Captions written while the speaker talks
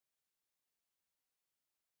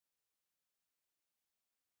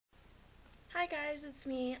Hi guys, it's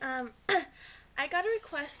me. I got a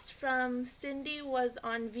request from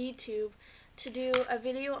cindywasonvtube to do a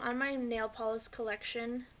video on my nail polish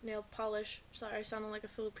collection. Sorry, I sounded like a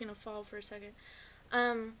Filipino fall for a second.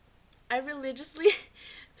 I religiously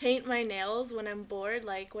paint my nails when I'm bored,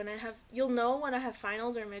 like you'll know when I have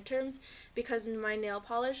finals or midterms because my nail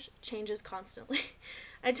polish changes constantly.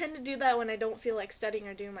 I tend to do that when I don't feel like studying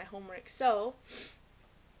or doing my homework. So,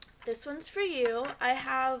 this one's for you. I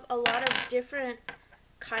have a lot of different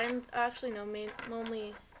kinds, actually no,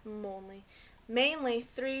 mainly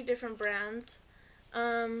 3 different brands.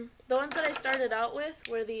 The ones that I started out with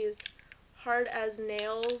were these hard as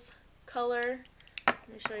nails color. Let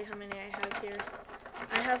me show you how many I have here.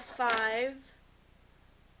 I have 5. I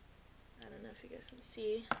don't know if you guys can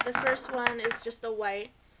see. The first one is just a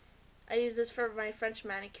white. I use this for my French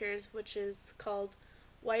manicures, which is called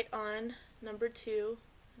White On number 2.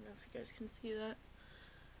 I don't know if you guys can see that.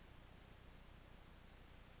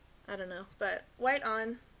 I don't know, but White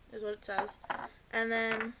On is what it says. And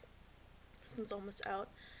then, this one's almost out.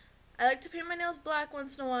 I like to paint my nails black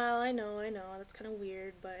once in a while. I know, that's kind of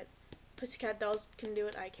weird, but Pussycat Dolls can do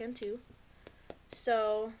it. I can too.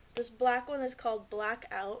 So, this black one is called Black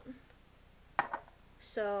Out.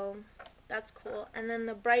 So, that's cool. And then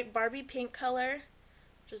the bright Barbie pink color,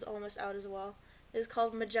 which is almost out as well, is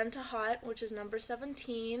called Magenta Hot, which is number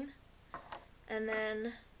 17. And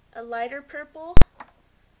then a lighter purple,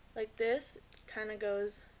 like this, kind of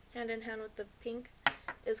goes hand in hand with the pink,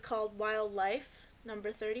 is called Wildlife,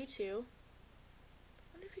 number 32.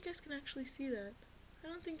 I wonder if you guys can actually see that. I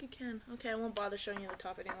don't think you can. Okay, I won't bother showing you the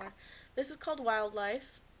top anymore. This is called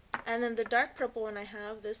Wildlife. And then the dark purple one I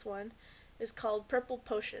have, this one, is called Purple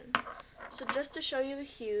Potion. So just to show you the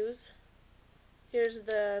hues, here's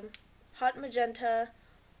the Hot Magenta,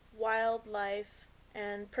 Wildlife,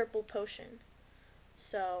 and Purple Potion.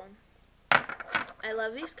 So, I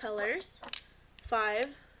love these colors. 5, as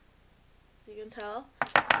you can tell.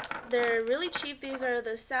 They're really cheap. These are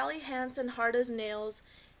the Sally Hansen Hard as Nails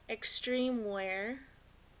Extreme Wear.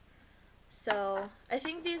 So, I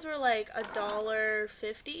think these were like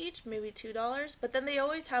 $1.50 each, maybe $2. But then they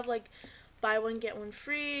always have like buy one get one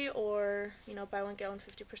free, or buy one get one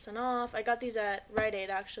 50% off. I got these at Rite Aid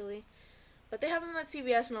actually, but they have them at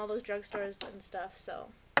CVS and all those drugstores and stuff. So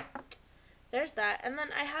there's that. And then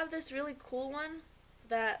I have this really cool one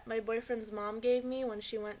that my boyfriend's mom gave me when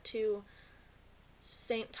she went to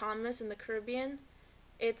St. Thomas in the Caribbean.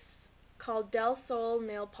 It's called Del Sol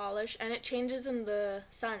nail polish, and it changes in the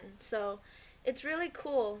sun, so it's really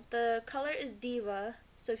cool. The color is Diva.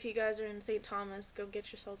 So if you guys are in St. Thomas, go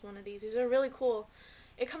get yourselves one of these. These are really cool.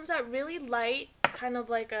 It comes out really light, kind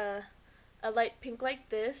of like a light pink like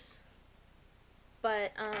this.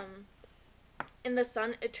 But in the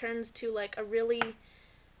sun, it turns to like a really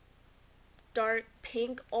dark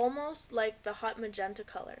pink, almost like the hot magenta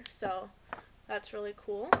color. So that's really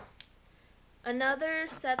cool. Another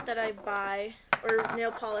set that I buy, or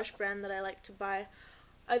nail polish brand that I like to buy,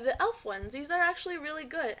 are the e.l.f. ones. These are actually really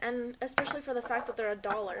good, and especially for the fact that they're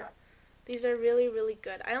 $1. These are really, really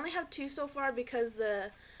good. I only have 2 so far because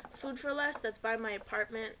the Food for Less that's by my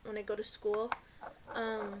apartment when I go to school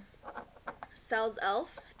sells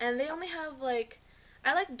e.l.f. And they only have like,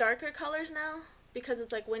 I like darker colors now because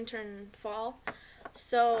it's like winter and fall.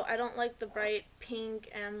 So I don't like the bright pink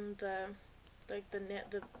and the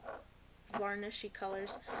varnishy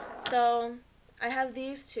colors. So I have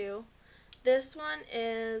these 2. This one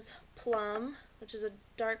is Plum, which is a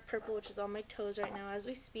dark purple, which is on my toes right now as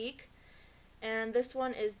we speak. And this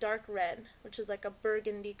one is Dark Red, which is like a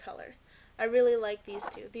burgundy color. I really like these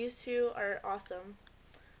 2. These 2 are awesome.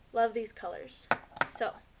 Love these colors.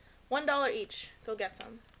 So, $1 each. Go get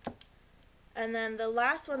some. And then the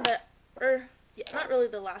last one that, not really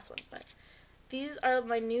the last one, but these are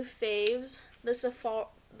my new faves. The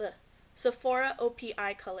Sephora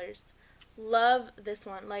OPI colors. Love this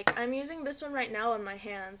one. Like, I'm using this one right now on my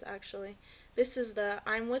hands, actually. This is the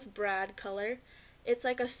I'm with Brad color. It's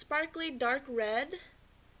like a sparkly dark red.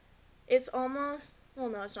 It's almost, well,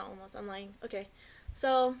 no, it's not almost. I'm lying. Okay.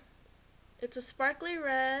 So, it's a sparkly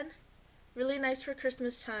red. Really nice for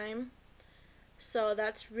Christmas time. So,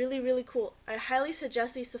 that's really, really cool. I highly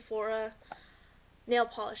suggest these Sephora nail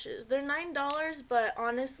polishes. They're $9, but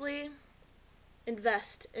honestly,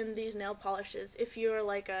 invest in these nail polishes if you're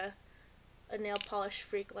like a nail polish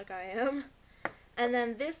freak like I am. And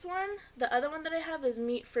then this one, the other one that I have is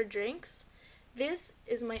Meat for Drinks. This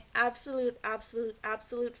is my absolute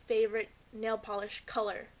favorite nail polish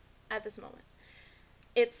color at this moment.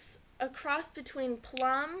 It's a cross between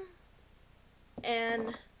plum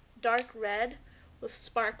and dark red with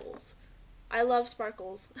sparkles. I love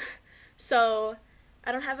sparkles. So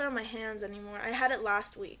I don't have it on my hands anymore. I had it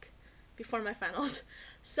last week before my finals.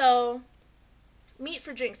 So meat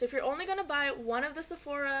for drinks. If you're only going to buy one of the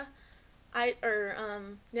Sephora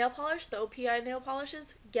nail polish, the OPI nail polishes,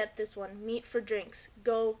 get this one. Meat for drinks.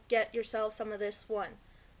 Go get yourself some of this one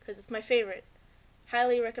because it's my favorite.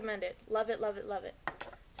 Highly recommend it. Love it, love it, love it.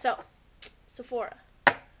 So, Sephora.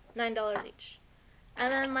 $9 each.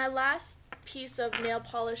 And then my last piece of nail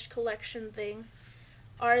polish collection thing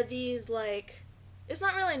are these, like, it's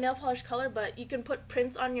not really nail polish color, but you can put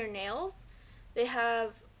prints on your nails. They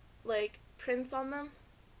have, like, prints on them.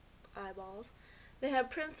 Eyeballs. They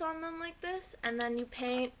have prints on them like this, and then you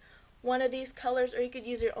paint one of these colors, or you could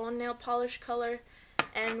use your own nail polish color.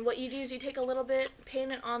 And what you do is you take a little bit,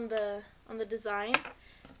 paint it on the design,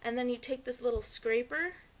 and then you take this little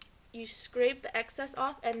scraper, you scrape the excess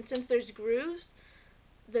off, and since there's grooves,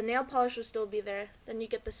 the nail polish will still be there. Then you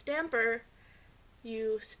get the stamper,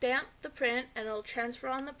 you stamp the print, and it'll transfer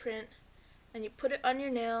on the print, and you put it on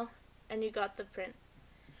your nail, and you got the print.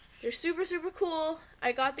 They're super, super cool.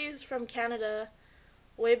 I got these from Canada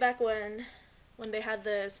way back when they had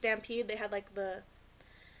the Stampede. They had like the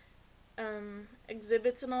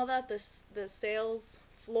exhibits and all that, the sales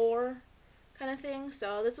floor kind of thing.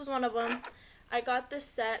 So this was one of them. I got this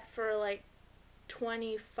set for like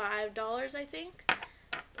 $25, I think.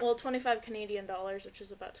 Well, 25 Canadian dollars, which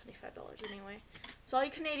is about $25 anyway. So all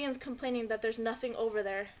you Canadians complaining that there's nothing over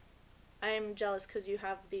there, I am jealous because you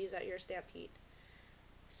have these at your Stampede.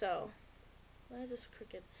 So, why is this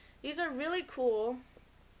crooked? These are really cool.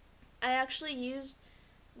 I actually used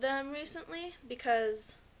them recently because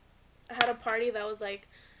I had a party that was like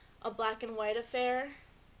a black and white affair,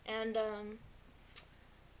 and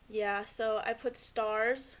yeah, so I put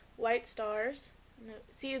stars, white stars.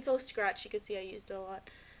 See, it's so scratched. You can see I used it a lot.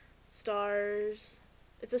 Stars.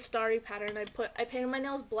 It's a starry pattern. I painted my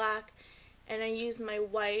nails black, and I used my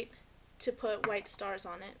white to put white stars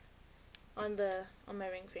on it, on my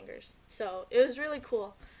ring fingers. So it was really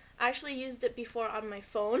cool. I actually used it before on my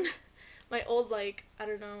phone. My old, like, I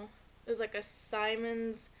don't know, it was like a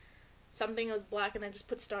Simon's something. It was black, and I just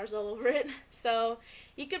put stars all over it. So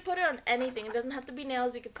you could put it on anything. It doesn't have to be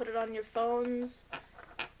nails. You could put it on your phones,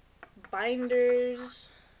 binders,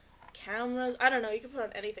 cameras. I don't know. You can put it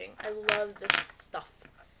on anything. I love this stuff.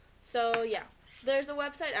 So yeah, there's a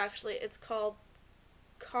website actually. It's called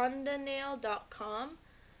cindywasonvtube.com.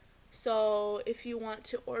 So if you want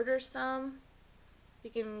to order some,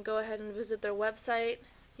 you can go ahead and visit their website.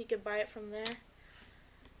 You can buy it from there.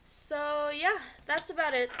 So yeah, that's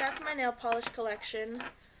about it. That's my nail polish collection.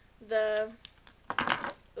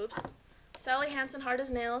 Sally Hansen Hard as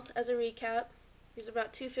Nails, as a recap. These are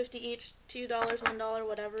about $2.50 each, $2, $1,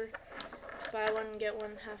 whatever. Buy one, get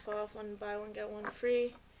one half off, one buy one, get one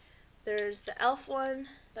free. There's the e.l.f. one,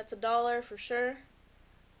 that's $1 for sure,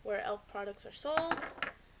 where e.l.f. products are sold.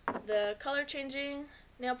 The color changing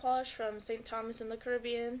nail polish from St. Thomas in the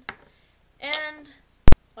Caribbean. And,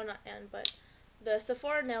 oh not and, but the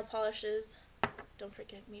Sephora nail polishes. Don't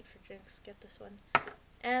forget meat for drinks, get this one.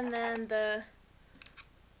 And then the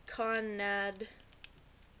Condad,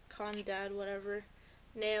 whatever,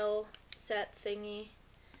 nail set thingy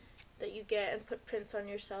that you get and put prints on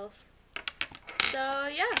yourself. So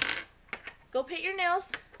yeah, go paint your nails,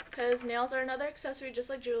 because nails are another accessory just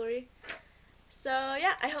like jewelry. So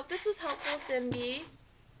yeah, I hope this was helpful. Cindy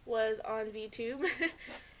was on VTube.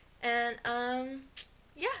 And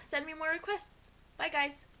yeah, send me more requests. Bye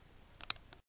guys.